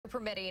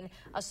permitting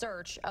a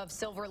search of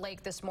Silver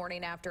Lake this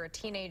morning after a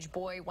teenage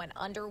boy went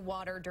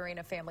underwater during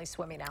a family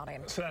swimming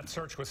outing. So that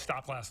search was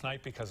stopped last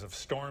night because of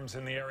storms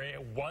in the area.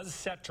 It was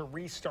set to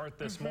restart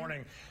this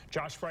morning.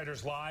 Josh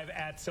Breiter's live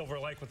at Silver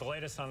Lake with the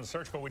latest on the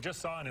search, but we just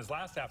saw in his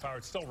last half hour,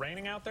 it's still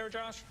raining out there,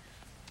 Josh?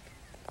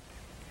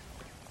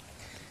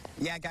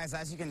 Yeah, guys,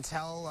 as you can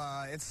tell,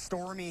 it's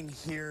storming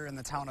here in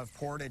the town of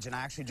Portage, and I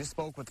actually just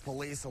spoke with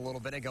police a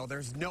little bit ago.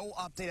 There's no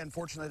update,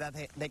 unfortunately, that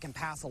they can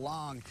pass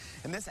along,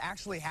 and this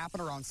actually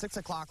happened around 6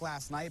 o'clock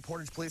last night.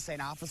 Portage police say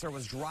an officer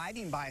was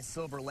driving by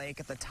Silver Lake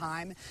at the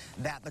time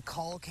that the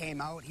call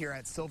came out here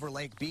at Silver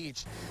Lake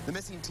Beach. The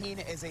missing teen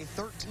is a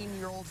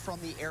 13-year-old from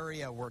the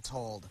area, we're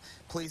told.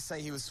 Police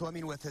say he was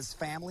swimming with his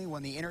family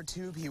when the inner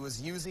tube he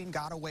was using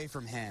got away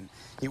from him.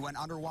 He went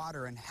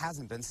underwater and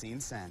hasn't been seen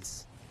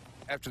since.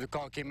 After the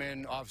call came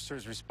in,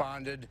 officers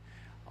responded,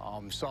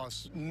 saw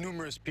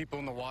numerous people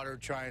in the water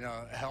trying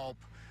to help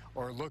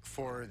or look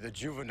for the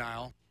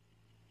juvenile.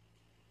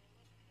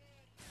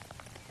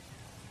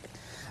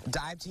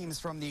 Dive teams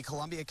from the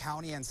Columbia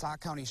County and Sauk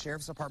County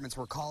Sheriff's Departments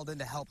were called in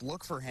to help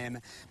look for him,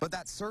 but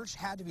that search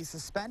had to be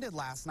suspended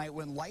last night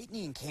when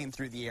lightning came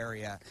through the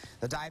area.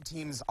 The dive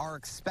teams are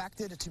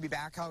expected to be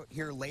back out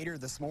here later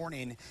this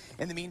morning.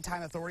 In the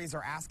meantime, authorities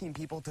are asking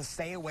people to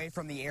stay away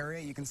from the area.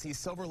 You can see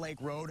Silver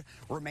Lake Road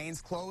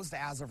remains closed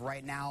as of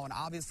right now, and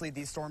obviously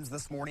these storms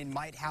this morning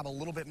might have a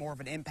little bit more of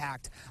an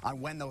impact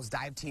on when those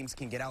dive teams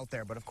can get out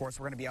there. But of course,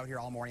 we're going to be out here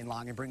all morning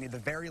long and bring you the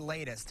very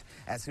latest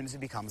as soon as it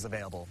becomes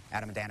available.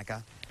 Adam and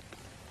Danica.